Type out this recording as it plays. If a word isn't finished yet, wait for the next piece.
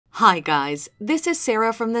Hi guys, this is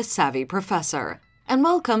Sarah from The Savvy Professor, and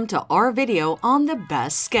welcome to our video on the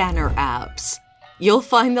best scanner apps. You'll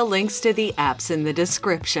find the links to the apps in the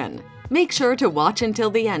description. Make sure to watch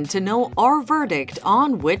until the end to know our verdict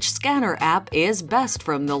on which scanner app is best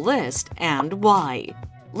from the list and why.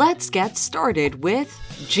 Let's get started with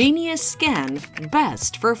Genius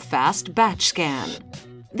Scan-Best for fast batch scan.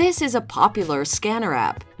 This is a popular scanner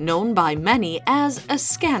app known by many as a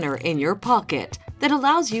scanner in your pocket that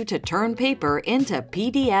allows you to turn paper into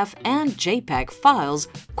PDF and JPEG files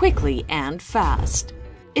quickly and fast.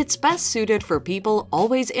 It's best suited for people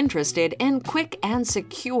always interested in quick and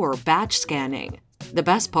secure batch scanning. The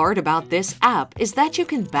best part about this app is that you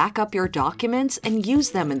can back up your documents and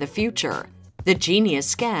use them in the future. The Genius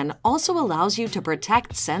Scan also allows you to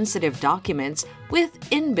protect sensitive documents with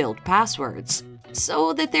inbuilt passwords,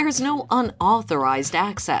 so that there's no unauthorized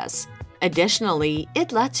access. Additionally,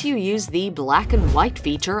 it lets you use the black and white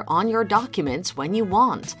feature on your documents when you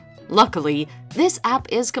want. Luckily, this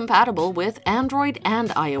app is compatible with Android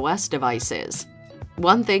and iOS devices.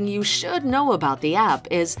 One thing you should know about the app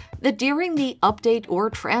is that during the update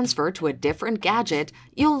or transfer to a different gadget,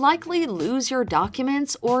 you'll likely lose your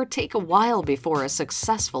documents or take a while before a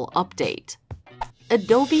successful update.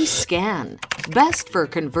 Adobe Scan, best for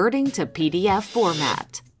converting to PDF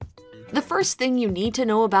format. The first thing you need to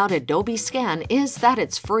know about Adobe Scan is that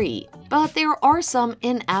it's free, but there are some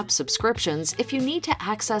in-app subscriptions if you need to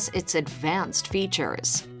access its advanced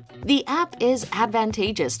features. The app is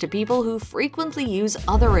advantageous to people who frequently use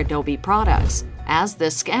other Adobe products, as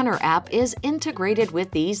the Scanner app is integrated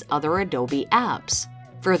with these other Adobe apps.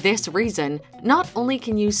 For this reason, not only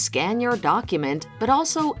can you scan your document, but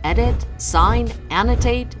also edit, sign,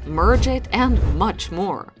 annotate, merge it, and much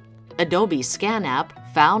more. Adobe Scan app,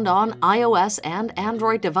 found on iOS and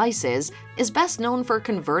Android devices, is best known for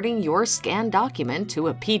converting your scanned document to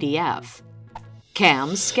a PDF.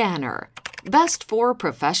 CamScanner, best for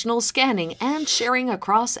professional scanning and sharing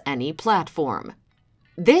across any platform.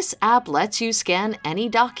 This app lets you scan any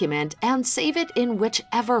document and save it in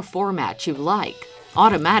whichever format you like.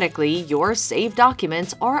 Automatically, your saved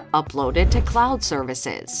documents are uploaded to cloud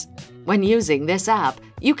services. When using this app,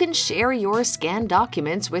 you can share your scanned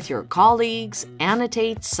documents with your colleagues,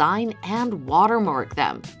 annotate, sign, and watermark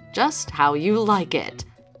them, just how you like it.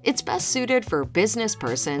 It's best suited for business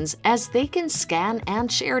persons as they can scan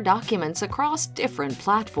and share documents across different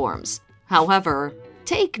platforms. However,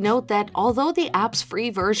 take note that although the app's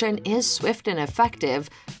free version is swift and effective,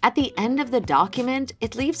 at the end of the document,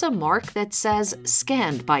 it leaves a mark that says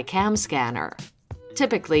 "Scanned by CamScanner."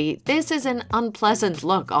 Typically, this is an unpleasant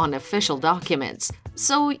look on official documents,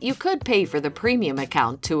 so you could pay for the premium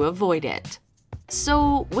account to avoid it.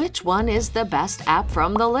 So, which one is the best app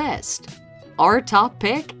from the list? Our top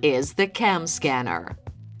pick is the CamScanner.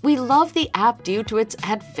 We love the app due to its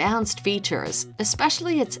advanced features,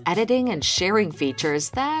 especially its editing and sharing features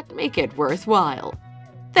that make it worthwhile.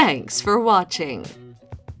 Thanks for watching.